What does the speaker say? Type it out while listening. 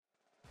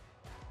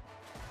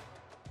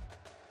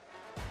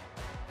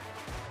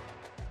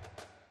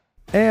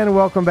And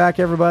welcome back,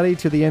 everybody,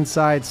 to the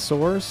Inside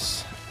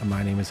Source.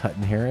 My name is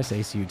Hutton Harris,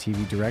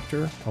 ACUTV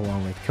Director,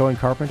 along with Cohen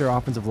Carpenter,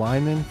 Offensive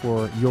Lineman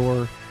for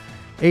your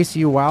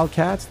ACU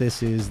Wildcats.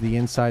 This is the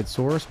Inside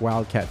Source,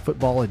 Wildcat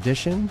Football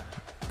Edition.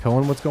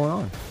 Cohen, what's going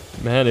on?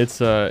 Man, it's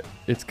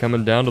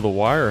coming down to the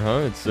wire,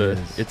 huh?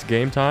 It's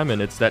game time,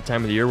 and it's that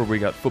time of the year where we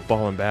got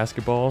football and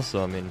basketball.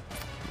 So I mean,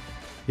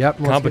 yep,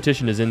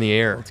 competition is in the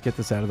air. Let's get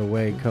this out of the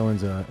way.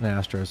 Cohen's an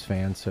Astros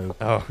fan, so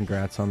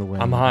congrats on the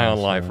win. I'm high on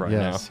life right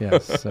now.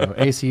 Yes. So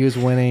ACU's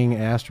winning,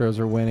 Astros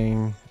are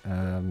winning.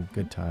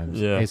 Good times.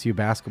 Yeah. ACU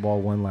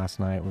basketball won last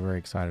night. We're very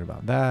excited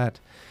about that.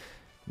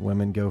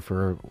 Women go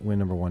for win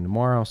number 1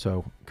 tomorrow.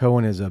 So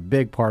Cohen is a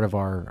big part of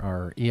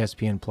our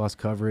ESPN Plus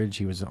coverage.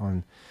 He was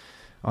on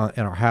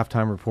in our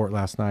halftime report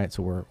last night,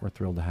 so we're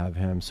thrilled to have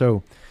him.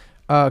 So,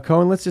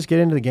 Cohen, let's just get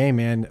into the game,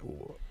 man.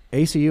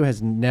 ACU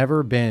has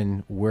never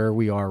been where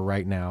we are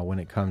right now when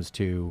it comes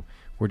to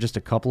we're just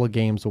a couple of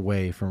games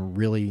away from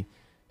really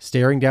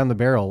staring down the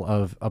barrel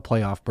of a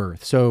playoff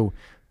berth. So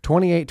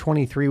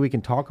 28-23, we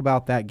can talk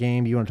about that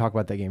game. Do you want to talk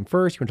about that game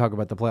first? You want to talk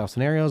about the playoff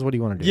scenarios? What do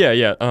you want to do?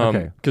 Yeah.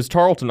 Okay. Because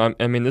Tarleton,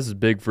 I mean, this is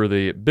big for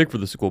the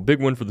school, big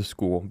win for the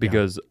school.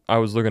 Because I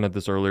was looking at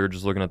this earlier,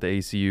 just looking at the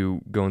ACU,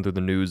 going through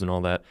the news and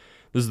all that.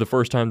 This is the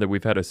first time that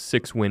we've had a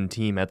 6-win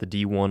team at the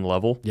D1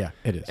 level. Yeah,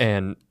 it is.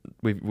 And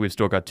we've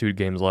still got 2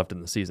 games left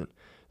in the season.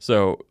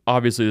 So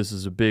obviously this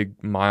is a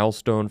big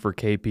milestone for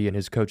KP and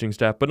his coaching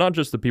staff, but not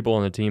just the people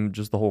on the team,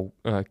 just the whole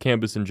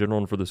campus in general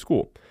and for the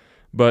school.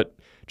 But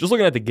just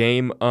looking at the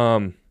game,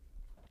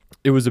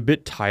 it was a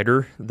bit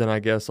tighter than I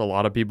guess a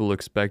lot of people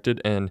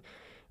expected and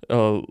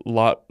a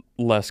lot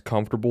less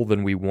comfortable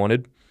than we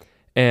wanted.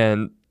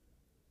 And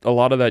a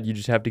lot of that you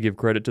just have to give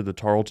credit to the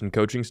Tarleton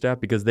coaching staff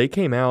because they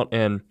came out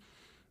and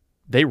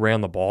they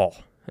ran the ball,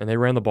 and they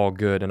ran the ball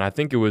good. And I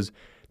think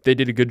they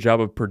did a good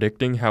job of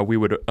predicting how we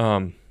would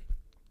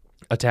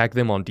attack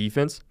them on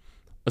defense,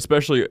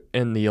 especially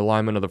in the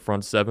alignment of the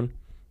front 7.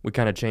 We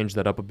kind of changed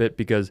that up a bit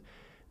because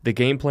the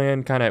game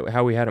plan, kind of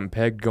how we had them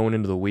pegged going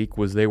into the week,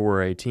 was they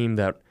were a team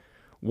that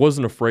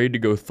wasn't afraid to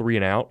go 3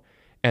 and out,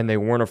 and they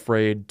weren't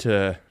afraid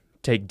to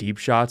take deep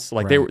shots.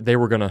 Like right. they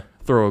were going to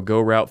throw a go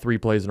route 3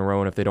 plays in a row,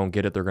 and if they don't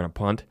get it, they're going to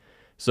punt.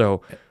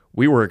 So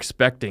we were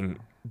expecting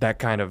that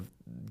kind of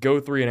go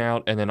 3 and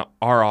out, and then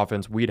our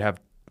offense, we'd have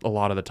a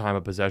lot of the time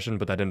of possession,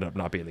 but that ended up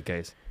not being the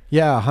case.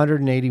 Yeah,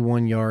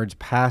 181 yards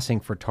passing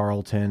for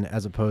Tarleton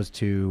as opposed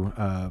to,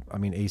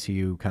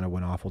 ACU kind of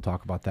went off. We'll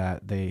talk about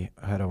that. They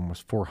had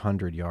almost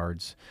 400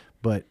 yards.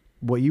 But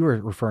what you were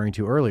referring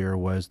to earlier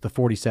was the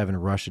 47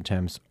 rush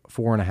attempts,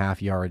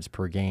 4.5 yards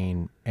per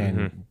gain,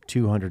 and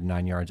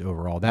 209 yards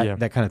overall.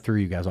 That kind of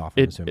threw you guys off,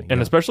 I'm assuming.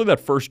 And especially that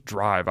first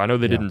drive. I know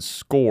they didn't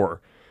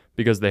score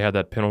because they had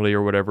that penalty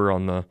or whatever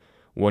on the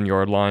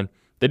 1-yard line.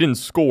 They didn't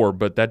score,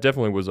 but that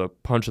definitely was a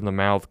punch in the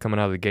mouth coming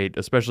out of the gate,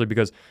 especially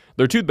because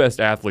their 2 best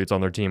athletes on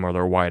their team are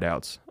their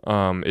wideouts,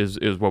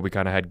 is what we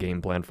kind of had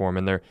game plan for them,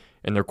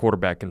 and their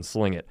quarterback can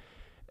sling it.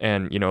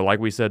 And, like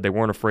we said, they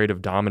weren't afraid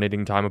of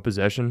dominating time of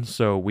possession,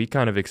 so we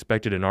kind of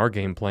expected in our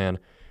game plan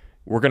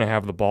we're going to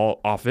have the ball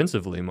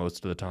offensively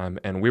most of the time,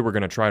 and we were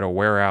going to try to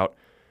wear out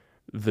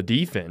the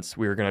defense.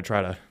 We were going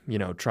to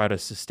try to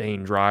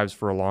sustain drives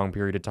for a long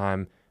period of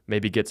time,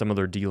 maybe get some of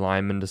their D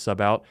linemen to sub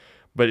out.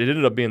 But it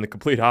ended up being the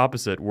complete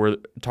opposite, where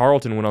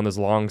Tarleton went on this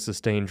long,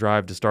 sustained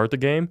drive to start the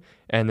game,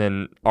 and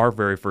then our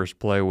very first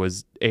play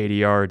was 80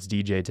 yards,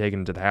 DJ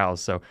taking it to the house.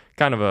 So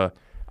kind of a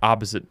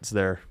opposites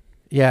there.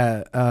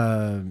 Yeah,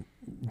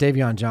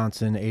 Davion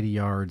Johnson, 80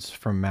 yards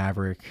from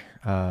Maverick.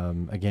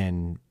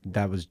 Again,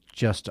 that was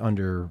just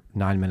under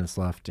 9 minutes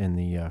left in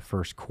the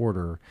first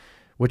quarter,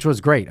 which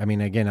was great. I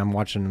mean, again, I'm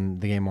watching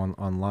the game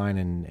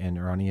online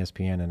or on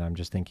ESPN, and I'm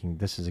just thinking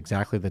this is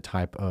exactly the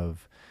type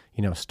of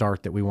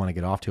start that we want to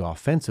get off to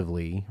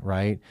offensively,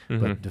 right?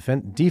 But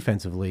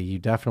defensively,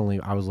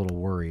 I was a little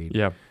worried.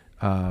 Yeah.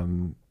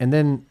 And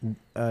then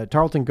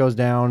Tarleton goes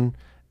down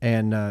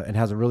and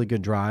has a really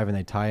good drive, and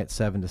they tie it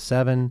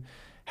 7-7.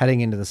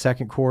 Heading into the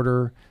second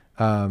quarter,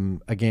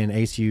 again,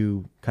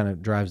 ACU kind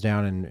of drives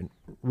down and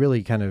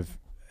really kind of.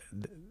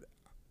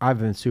 I've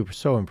been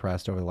so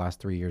impressed over the last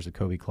 3 years of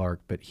Kobe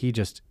Clark, but he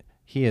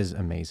is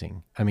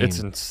amazing. I mean, it's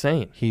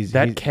insane.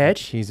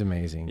 Catch, he's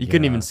amazing. You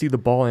couldn't even see the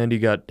ball, and he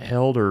got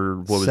held, or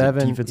what was it,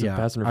 defensive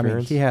pass interference? I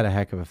mean, he had a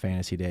heck of a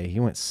fantasy day. He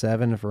went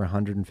 7 for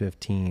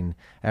 115,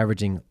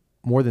 averaging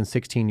more than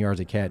 16 yards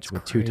a catch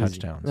with 2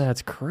 touchdowns.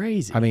 That's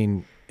crazy. I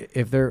mean,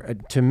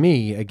 to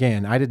me,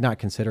 again, I did not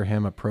consider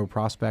him a pro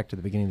prospect at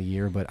the beginning of the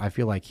year, but I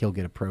feel like he'll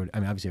get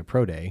obviously a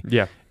pro day.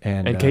 Yeah.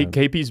 And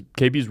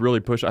KP's really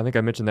pushing. I think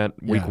I mentioned that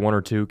week 1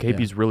 or 2.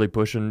 KP's really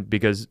pushing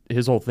because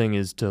his whole thing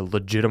is to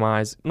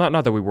legitimize, not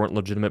that we weren't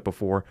legitimate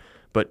before,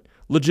 but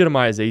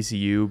legitimize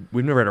ACU.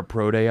 We've never had a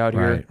pro day out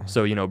here.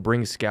 So,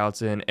 bring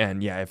scouts in,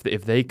 and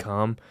if they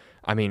come,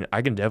 I mean,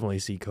 I can definitely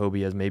see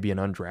Kobe as maybe an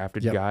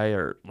undrafted guy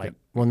or like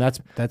well, and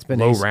that's been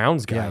low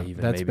rounds guy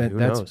even. That's maybe.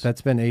 been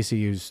that's been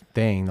ACU's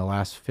thing the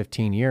last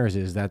 15 years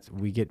is that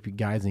we get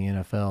guys in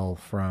the NFL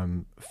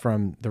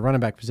from the running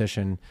back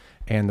position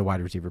and the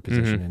wide receiver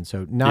position, and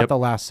so not the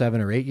last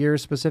 7 or 8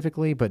 years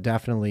specifically, but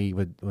definitely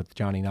with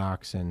Johnny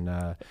Knox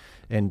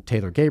and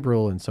Taylor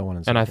Gabriel and so on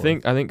and so forth.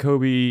 And I think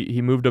Kobe,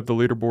 he moved up the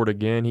leaderboard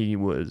again.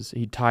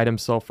 He tied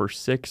himself for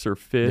 6th or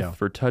 5th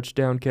for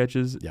touchdown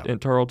catches in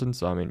Tarleton.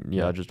 So I mean,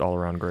 just all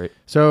around great.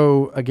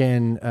 So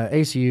again,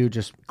 ACU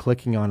just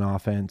clicking on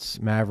offense.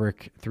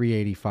 Maverick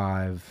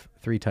 385,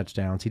 3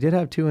 touchdowns. He did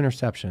have 2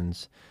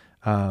 interceptions,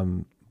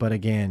 but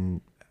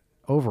again,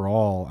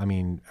 overall, I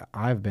mean,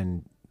 I've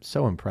been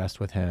so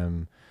impressed with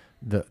him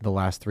the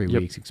last 3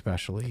 weeks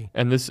especially.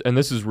 And this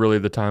is really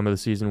the time of the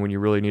season when you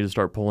really need to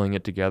start pulling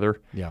it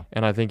together. Yeah.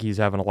 And I think he's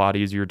having a lot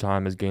easier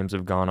time as games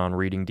have gone on,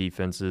 reading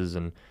defenses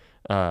and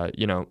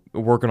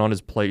working on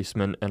his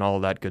placement and all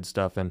of that good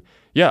stuff. And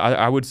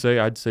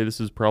I'd say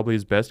this is probably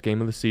his best game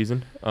of the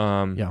season.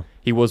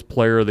 He was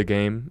player of the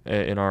game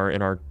in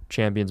our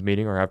champions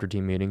meeting, our after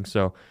team meeting.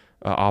 So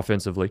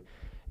offensively,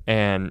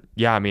 and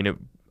I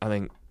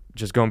think.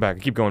 Just I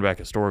keep going back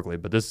historically,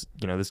 but this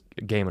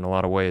game in a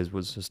lot of ways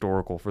was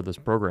historical for this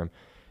program.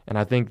 And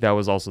I think that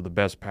was also the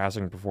best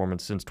passing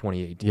performance since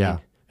 2018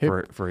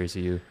 for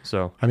ACU.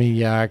 So I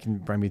mean, I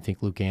can probably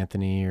think Luke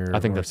Anthony or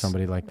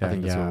somebody like that. I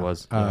think that's what it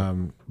was.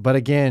 But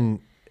again,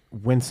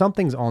 when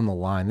something's on the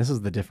line, this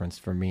is the difference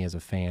for me as a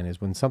fan,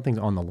 is when something's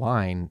on the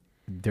line,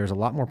 there's a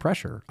lot more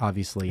pressure,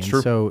 obviously. It's and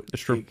true. so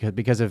it's true.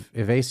 Because if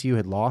ACU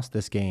had lost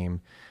this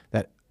game,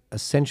 that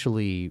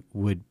essentially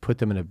would put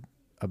them in a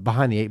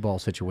behind the 8-ball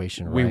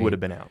situation, right? We would have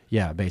been out.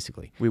 Yeah,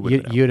 basically.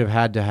 You'd have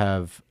had to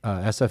have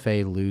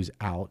SFA lose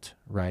out,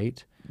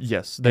 right?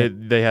 Yes,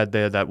 they had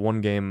that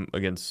one game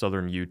against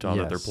Southern Utah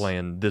that they're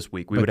playing this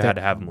week. We would have had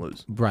to have them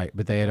lose. Right,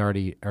 but they had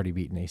already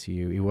beaten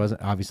ACU. It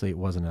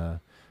wasn't a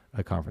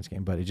conference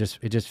game, but it just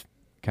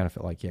kind of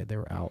felt like they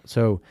were out.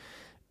 So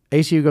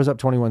ACU goes up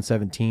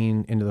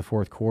 21-17 into the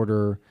fourth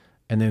quarter,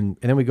 and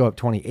then we go up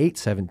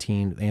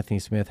 28-17. Anthony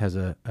Smith has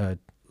a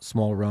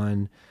small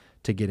run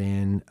to get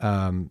in.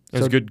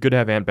 It's good to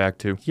have Ant back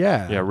too.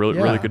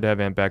 Really good to have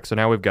Ant back. So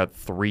now we've got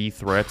 3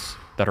 threats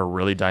that are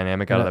really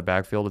dynamic out of the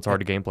backfield. It's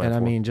hard to game plan for.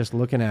 And I mean, just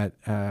looking at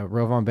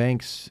Rovon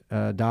Banks,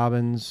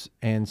 Dobbins,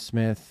 and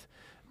Smith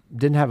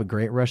didn't have a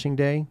great rushing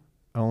day.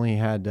 Only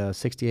had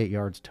 68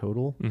 yards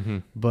total.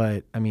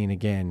 But I mean,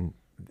 again,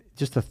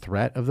 just the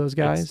threat of those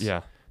guys.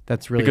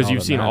 That's really because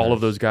you've seen all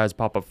of those guys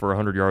pop up for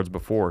 100 yards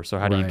before. So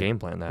how do you game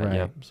plan that? Right.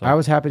 Yeah. So. I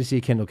was happy to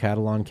see Kendall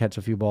Catalon catch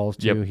a few balls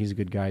too. He's a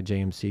good guy,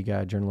 JMC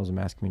guy, journalism,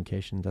 mass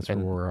communication. That's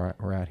where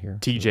we're at here.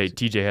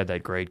 TJ had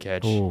that great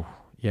catch. Oh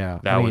yeah,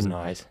 that was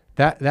nice.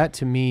 That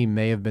to me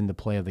may have been the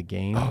play of the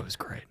game. Oh, it was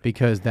great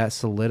because that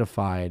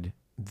solidified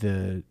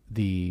the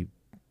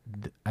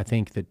I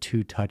think the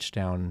 2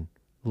 touchdown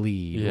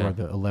lead or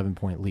the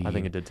 11-point lead. I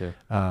think it did too.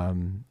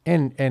 And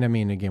I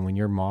mean, again, when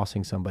you're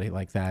mossing somebody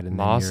like that, and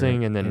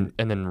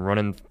then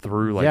running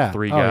through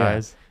 3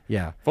 guys.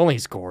 Yeah. If only he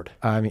scored.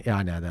 I mean,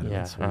 I know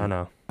that. I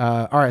know.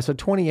 All right, so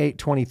 28-23,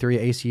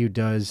 ACU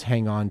does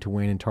hang on to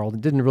win in Tarleton.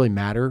 It didn't really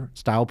matter.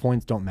 Style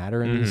points don't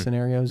matter in these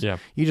scenarios. Yeah.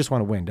 You just want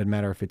to win. Doesn't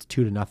matter if it's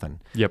 2-0.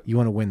 Yep. You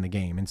want to win the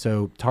game. And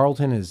so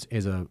Tarleton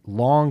is a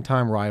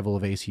longtime rival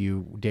of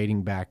ACU,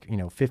 dating back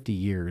 50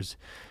 years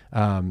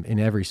in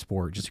every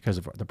sport, just because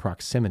of the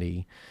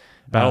proximity.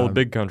 Battle of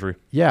Big Country.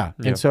 Yeah.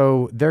 And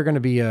so they're going to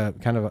be a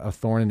kind of a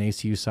thorn in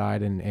ACU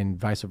side and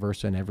vice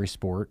versa in every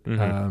sport.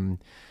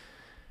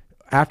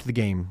 After the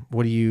game,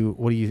 what do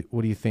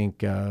you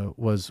think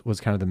was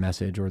kind of the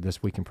message, or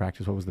this week in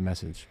practice? What was the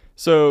message?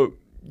 So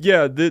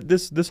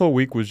this whole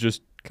week was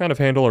just kind of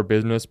handle our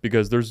business,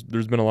 because there's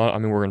been a lot. I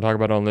mean, we're going to talk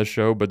about it on this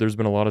show, but there's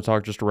been a lot of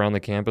talk just around the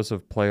campus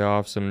of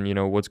playoffs and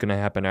what's going to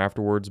happen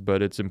afterwards.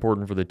 But it's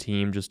important for the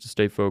team just to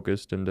stay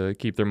focused and to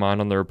keep their mind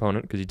on their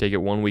opponent, because you take it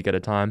 1 week at a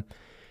time.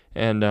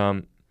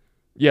 And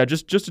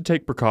just to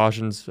take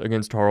precautions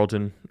against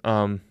Tarleton.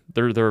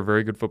 They're a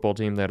very good football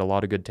team. They had a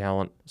lot of good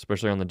talent,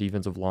 especially on the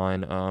defensive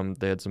line.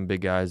 They had some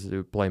big guys,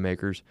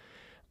 playmakers.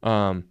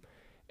 And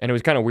it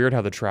was kind of weird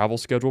how the travel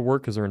schedule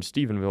worked, because they're in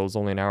Stephenville. It's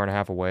only an hour and a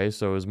half away,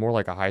 so it was more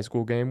like a high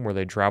school game where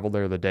they traveled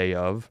there the day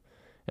of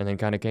and then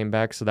kind of came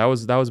back. So that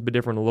was a bit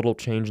different, a little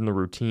change in the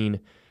routine.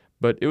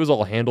 But it was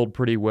all handled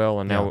pretty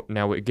well, and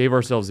now it gave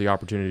ourselves the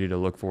opportunity to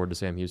look forward to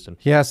Sam Houston.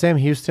 Yeah, Sam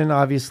Houston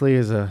obviously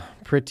is a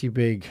pretty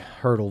big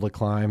hurdle to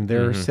climb.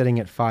 They're sitting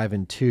at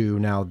 5-2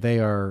 now.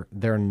 They're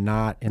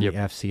not in the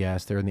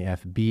FCS; they're in the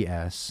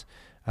FBS,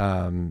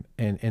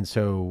 and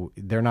so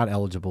they're not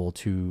eligible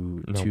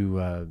to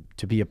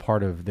be a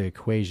part of the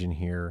equation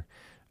here.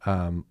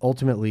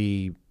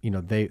 Ultimately,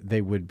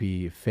 they would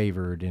be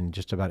favored in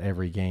just about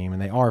every game,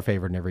 and they are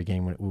favored in every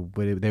game.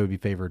 They would be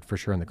favored for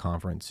sure in the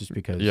conference, just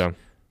because.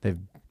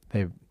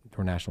 They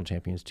were national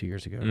champions 2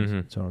 years ago,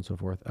 and so on and so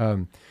forth.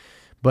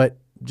 But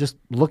just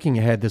looking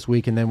ahead this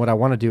week, and then what I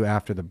want to do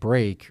after the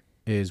break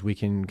is we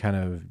can kind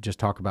of just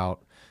talk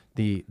about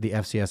the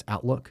FCS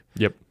outlook.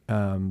 Yep.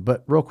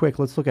 But real quick,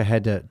 let's look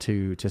ahead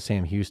to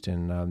Sam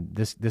Houston.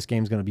 This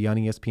game's going to be on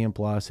ESPN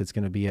Plus. It's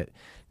going to be at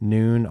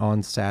noon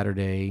on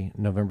Saturday,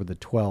 November the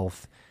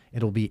 12th.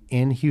 It'll be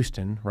in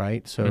Houston,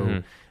 right?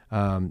 So,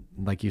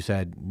 like you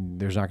said,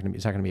 it's not going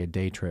to be a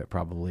day trip,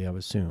 probably. I would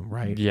assume,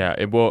 right? Yeah.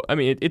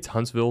 It's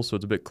Huntsville, so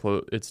it's a bit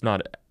close. It's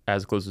not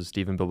as close as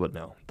Stephenville, but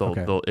no,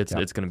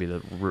 it's going to be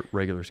the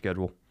regular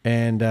schedule.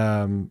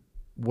 And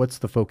what's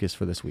the focus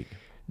for this week?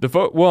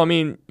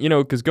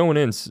 Because going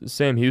in,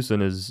 Sam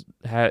Houston is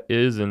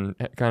and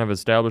kind of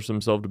established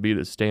himself to be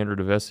the standard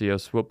of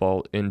SCS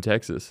football in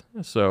Texas.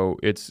 So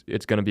it's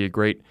going to be a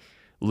great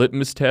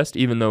litmus test,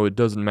 even though it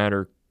doesn't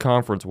matter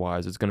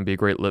conference-wise. It's going to be a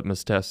great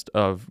litmus test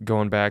of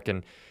going back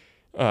and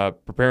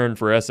preparing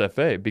for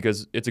SFA,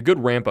 because it's a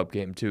good ramp-up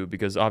game too,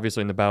 because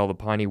obviously in the Battle of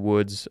the Piney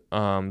Woods,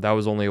 that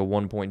was only a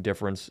 1-point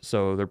difference,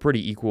 so they're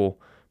pretty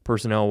equal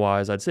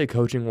personnel-wise. I'd say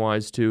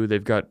coaching-wise too.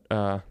 They've got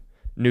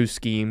new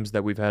schemes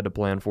that we've had to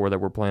plan for, that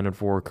we're planning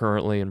for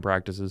currently in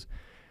practices.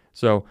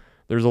 So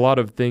there's a lot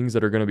of things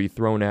that are going to be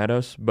thrown at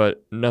us,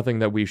 but nothing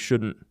that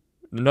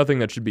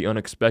should be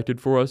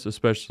unexpected for us,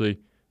 especially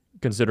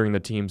considering the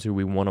teams who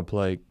we want to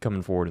play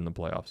coming forward in the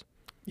playoffs.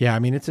 Yeah, I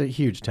mean, it's a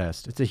huge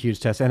test.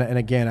 And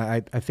again,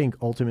 I think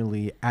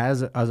ultimately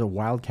as a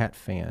Wildcat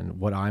fan,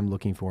 what I'm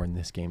looking for in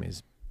this game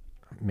is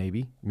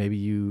maybe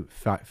you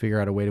figure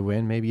out a way to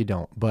win, maybe you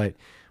don't. But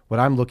what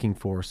I'm looking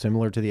for,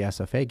 similar to the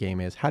SFA game,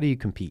 is how do you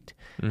compete?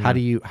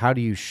 Mm-hmm. How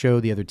do you show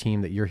the other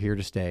team that you're here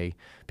to stay?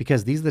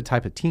 Because these are the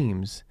type of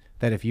teams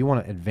that if you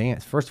want to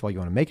advance, first of all, you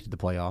want to make it to the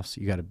playoffs,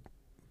 you got to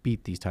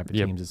beat these type of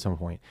teams at some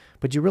point.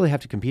 But you really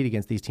have to compete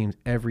against these teams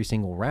every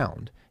single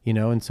round,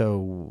 and so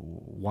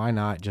why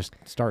not just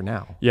start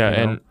now?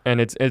 Yeah,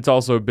 and it's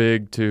also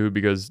big too,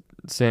 because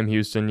Sam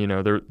Houston,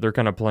 they're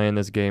kind of playing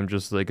this game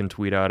just so they can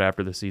tweet out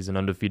after the season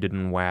undefeated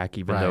in WAC,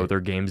 even though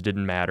their games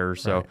didn't matter.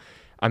 So,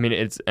 I mean,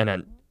 it's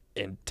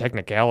in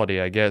technicality,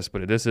 I guess,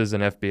 but this is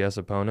an FBS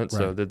opponent,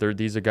 so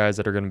these are guys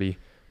that are going to be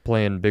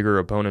playing bigger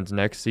opponents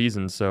next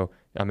season. So,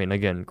 I mean,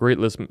 again, great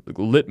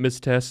litmus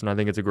test, and I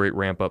think it's a great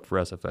ramp up for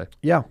SFA.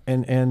 Yeah,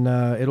 and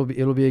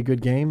it'll be a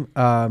good game.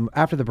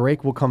 After the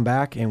break, we'll come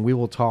back and we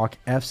will talk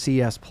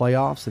FCS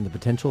playoffs and the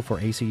potential for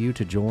ACU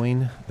to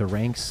join the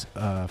ranks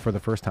for the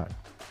first time.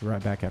 We'll be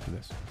right back after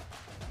this.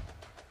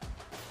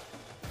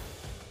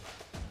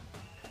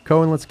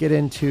 Cohen, let's get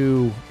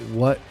into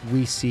what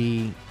we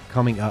see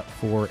coming up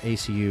for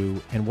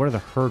ACU and what are the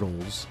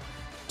hurdles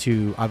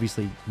to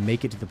obviously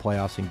make it to the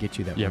playoffs and get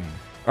you that win.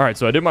 All right,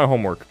 so I did my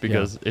homework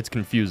because it's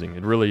confusing.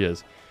 It really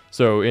is.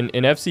 So in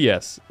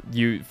FCS,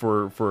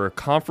 for a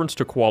conference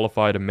to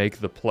qualify to make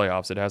the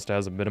playoffs, it has to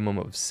have a minimum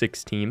of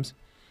 6 teams.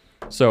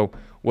 So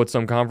what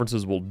some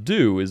conferences will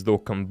do is they'll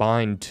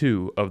combine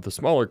 2 of the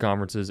smaller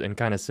conferences and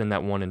kind of send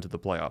that one into the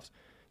playoffs.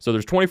 So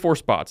there's 24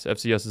 spots.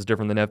 FCS is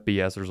different than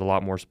FBS. There's a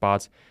lot more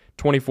spots.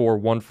 24,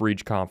 1 for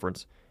each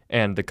conference.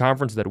 And the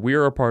conference that we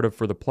are a part of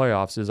for the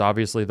playoffs is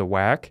obviously the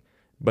WAC,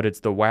 but it's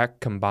the WAC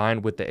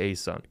combined with the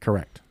ASUN.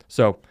 Correct.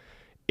 So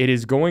it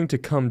is going to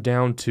come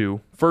down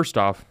to, first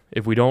off,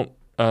 if we don't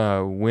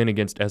win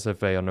against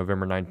SFA on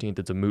November 19th,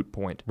 it's a moot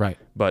point. Right.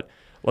 But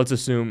let's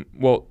assume,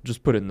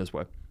 just put it in this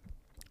way.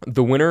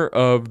 The winner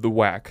of the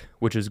WAC,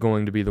 which is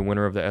going to be the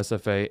winner of the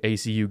SFA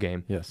ACU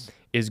game,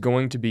 is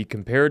going to be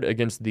compared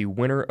against the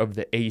winner of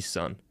the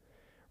ASUN.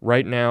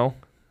 Right now,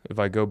 if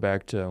I go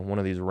back to one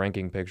of these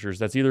ranking pictures,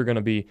 that's either going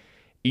to be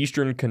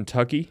Eastern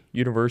Kentucky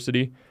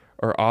University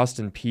or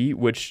Austin P,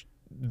 which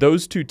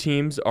those 2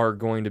 teams are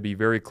going to be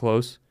very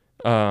close,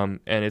 and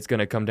it's going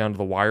to come down to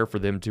the wire for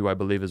them too, I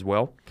believe, as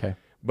well. Okay.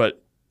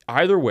 But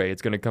either way,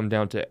 it's going to come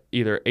down to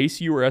either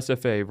ACU or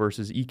SFA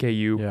versus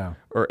EKU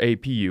or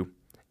APU.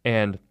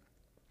 And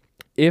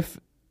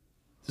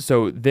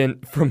then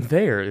from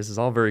there, this is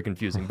all very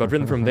confusing, but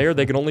then from there,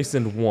 they can only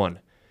send 1.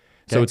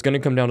 So it's going to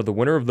come down to the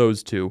winner of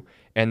those 2,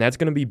 and that's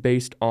going to be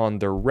based on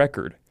their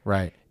record.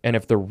 Right. And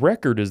if the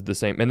record is the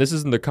same, and this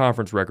isn't the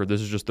conference record, this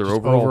is just their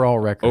overall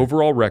record.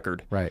 Overall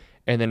record. Right.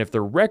 And then if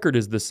their record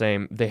is the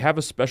same, they have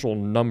a special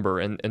number,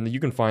 and you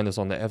can find this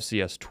on the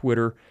FCS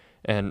Twitter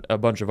and a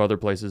bunch of other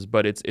places,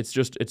 but it's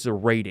a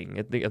rating.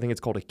 I think it's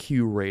called a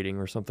Q rating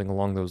or something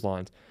along those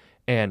lines.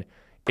 And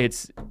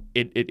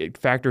it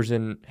factors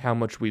in how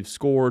much we've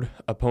scored,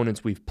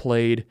 opponents we've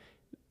played,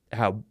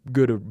 how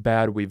good or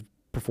bad we've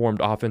performed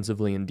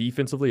offensively and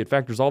defensively. It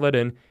factors all that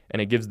in,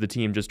 and it gives the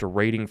team just a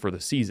rating for the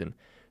season.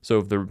 So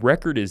if the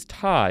record is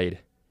tied,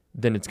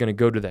 then it's going to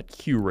go to that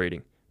Q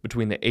rating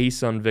between the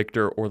ASUN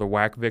victor or the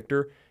WAC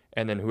victor,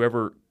 and then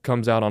whoever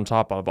comes out on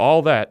top of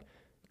all that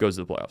goes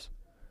to the playoffs.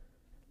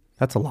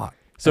 That's a lot.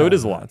 So it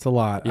is a lot. It's a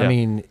lot. Yeah. I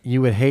mean, you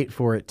would hate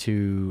for it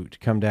to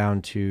come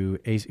down to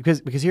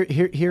ACU, because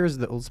here's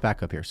let's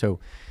back up here.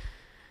 So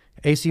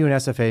ACU and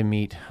SFA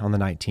meet on the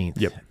 19th.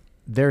 Yep.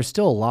 There's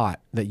still a lot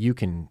that you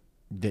can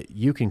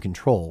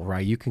control,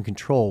 right? You can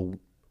control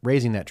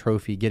raising that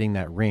trophy, getting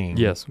that ring.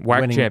 Yes,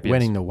 WAC champions.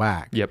 Winning the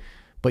WAC. Yep.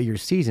 But your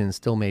season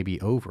still may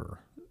be over,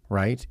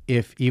 right?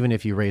 Even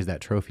if you raise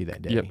that trophy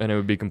that day. Yep, and it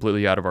would be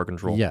completely out of our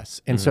control. Yes.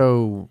 And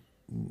so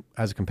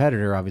as a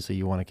competitor, obviously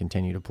you want to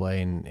continue to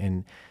play,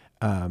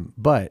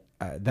 but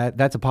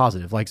that's a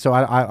positive. Like, so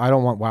I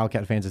don't want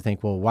Wildcat fans to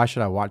think, well, why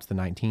should I watch the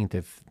 19th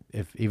if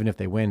even if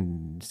they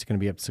win, it's going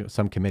to be up to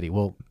some committee.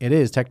 Well, it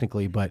is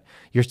technically, but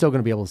you're still going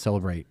to be able to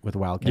celebrate with the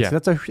Wildcats. Yeah, So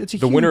it's a the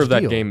huge winner of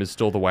that deal. game is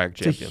still the WAC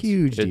champions. It's a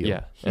huge deal.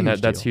 Yeah, huge and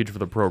that's deal. huge for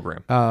the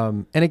program.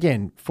 And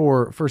again,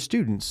 for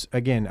students,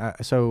 again,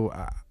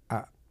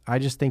 I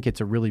just think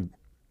it's a really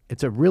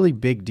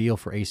big deal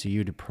for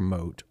ACU to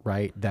promote,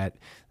 right? That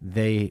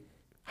they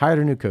hired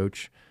a new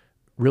coach.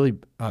 Really,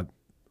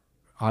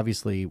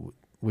 obviously,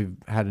 we've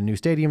had a new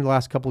stadium the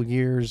last couple of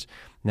years.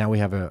 Now we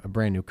have a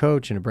brand new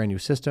coach and a brand new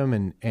system,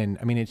 and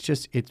I mean,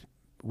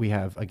 we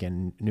have,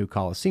 again, new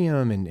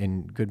Coliseum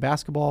and good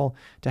basketball.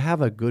 To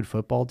have a good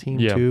football team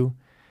too,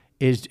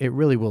 it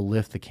really will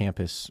lift the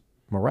campus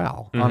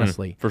morale,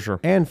 honestly. For sure.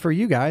 And for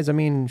you guys, I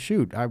mean,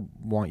 shoot, I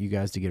want you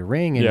guys to get a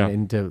ring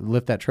and to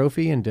lift that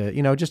trophy and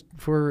to, just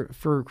for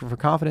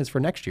confidence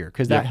for next year,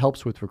 because that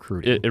helps with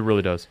recruiting. It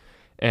really does.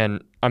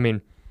 And I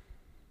mean,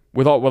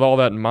 with all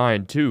that in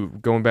mind too,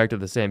 going back to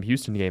the Sam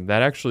Houston game,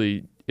 that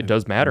actually it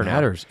does matter now.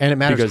 And it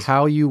matters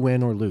how you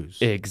win or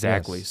lose.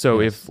 Exactly. Yes. So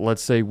if,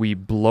 let's say, we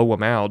blow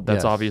them out,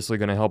 that's obviously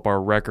going to help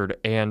our record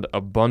and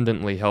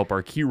abundantly help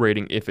our Q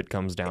rating if it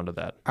comes down to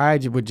that. I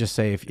would just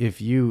say if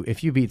you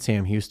beat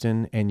Sam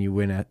Houston and you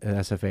win at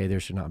SFA,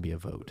 there should not be a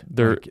vote.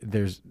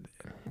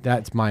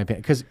 That's my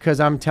opinion.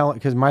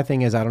 Because my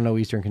thing is, I don't know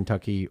Eastern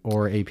Kentucky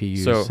or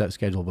APU's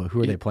schedule, but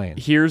who are they playing?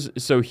 Here's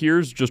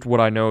just what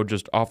I know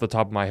just off the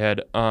top of my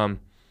head.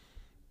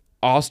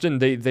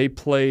 Austin, I want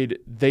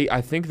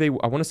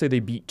to say they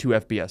beat 2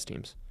 FBS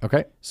teams.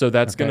 Okay. So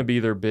that's going to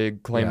be their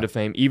big claim to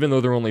fame, even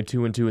though they're only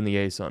 2-2 in the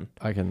ASUN.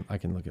 I can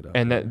look it up.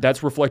 And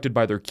that's reflected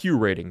by their Q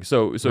rating.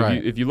 So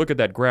if you look at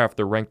that graph,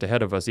 they're ranked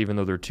ahead of us, even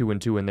though they're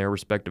 2-2 in their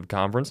respective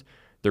conference.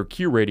 Their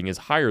Q rating is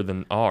higher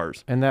than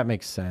ours. And that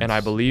makes sense. And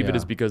I believe it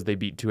is because they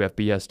beat 2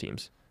 FBS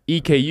teams.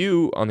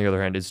 EKU, on the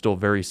other hand, is still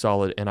very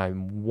solid, and I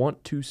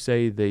want to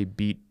say they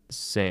beat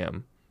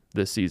Sam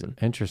this season.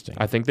 Interesting.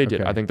 I think they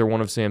did. I think they're one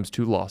of Sam's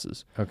 2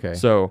 losses. Okay.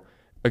 So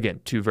again,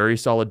 2 very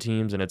solid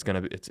teams, and it's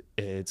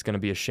gonna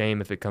be a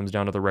shame if it comes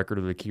down to the record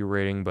of the Q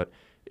rating. But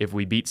if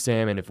we beat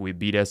Sam and if we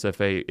beat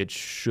SFA, it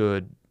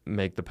should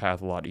make the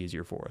path a lot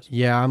easier for us.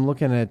 Yeah, I'm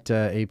looking at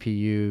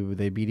APU.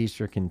 They beat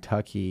Eastern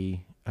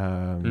Kentucky,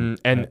 and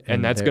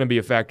that's going to be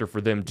a factor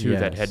for them too.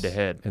 That head to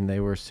head, and they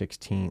were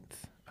 16th,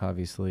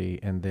 obviously,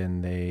 and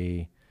then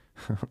they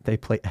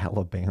play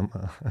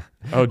Alabama.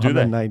 Oh, do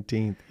they? On the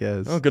 19th,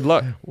 yes. Oh, good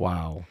luck.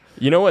 Wow.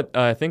 You know what?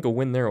 I think a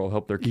win there will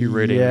help their Q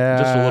rating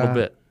just a little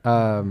bit.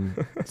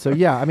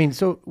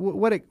 So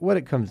what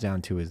it comes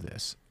down to is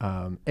this: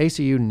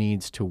 ACU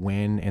needs to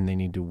win, and they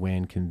need to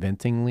win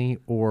convincingly.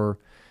 Or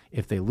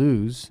if they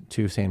lose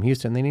to Sam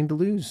Houston, they need to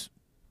lose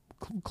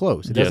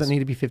close. It doesn't need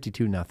to be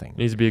 52-0. It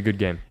needs to be a good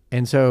game.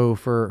 And so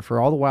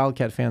for all the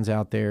Wildcat fans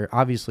out there,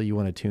 obviously you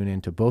want to tune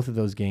into both of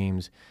those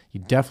games.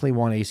 You definitely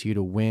want ACU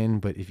to win,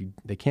 but if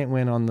they can't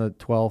win on the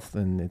 12th,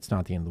 then it's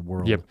not the end of the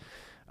world. Yep.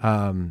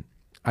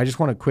 I just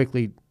want to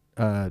quickly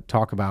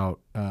talk about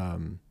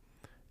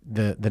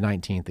the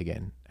 19th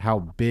again, how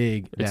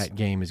big that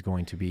game is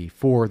going to be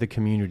for the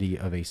community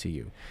of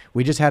ACU.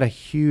 We just had a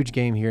huge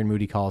game here in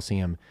Moody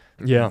Coliseum.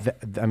 Yeah.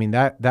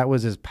 That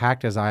was as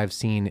packed as I've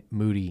seen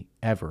Moody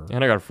ever.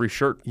 And I got a free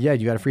shirt. Yeah,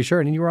 you got a free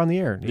shirt, and you were on the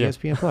air,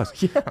 ESPN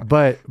Plus. Yeah.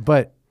 But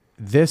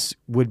this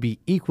would be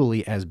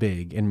equally as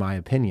big, in my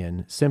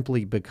opinion,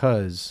 simply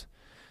because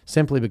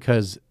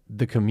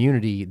the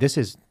community. This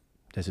is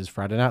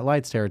Friday Night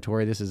Lights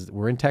territory.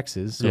 We're in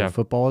Texas, so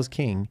football is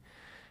king.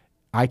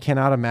 I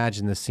cannot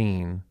imagine the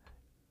scene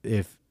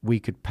if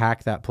we could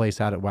pack that place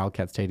out at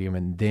Wildcat Stadium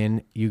and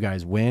then you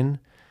guys win.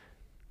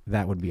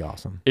 That would be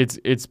awesome.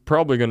 It's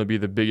probably going to be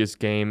the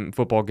biggest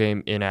football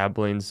game in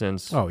Abilene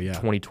since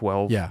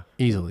 2012. Yeah,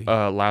 easily.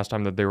 Last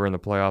time that they were in the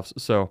playoffs.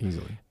 So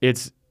easily.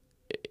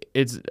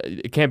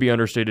 It can't be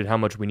understated how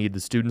much we need the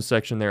student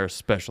section there,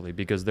 especially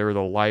because they're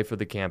the life of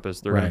the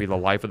campus. They're going to be the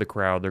life of the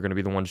crowd. They're going to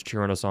be the ones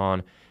cheering us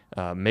on.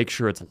 Make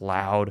sure it's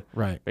loud.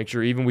 Right. Make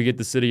sure even we get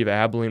the city of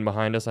Abilene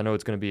behind us. I know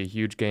it's going to be a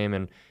huge game,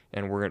 and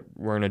we're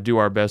going to do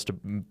our best to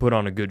put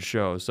on a good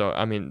show. So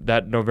I mean,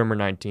 that November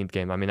 19th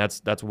game, I mean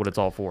that's what it's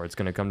all for. It's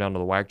going to come down to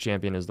the WAC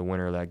champion is the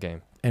winner of that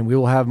game. And we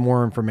will have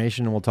more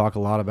information, and we'll talk a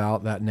lot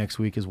about that next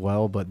week as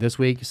well. But this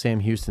week, Sam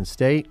Houston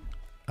State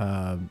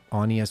on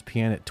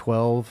ESPN at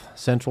 12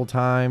 Central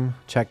Time.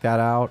 Check that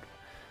out.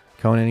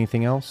 Cohen,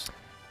 anything else?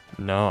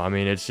 No, I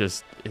mean,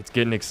 it's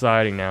getting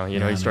exciting now.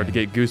 You start to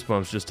get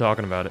goosebumps just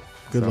talking about it.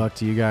 Good luck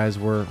to you guys.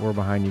 We're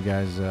behind you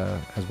guys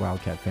as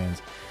Wildcat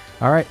fans.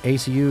 All right,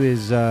 ACU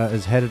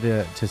is headed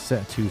to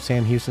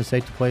Sam Houston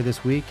State to play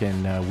this week,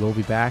 and we'll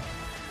be back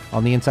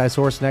on the Inside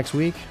Source next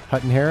week.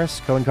 Hutton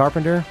Harris, Cohen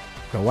Carpenter,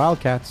 go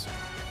Wildcats.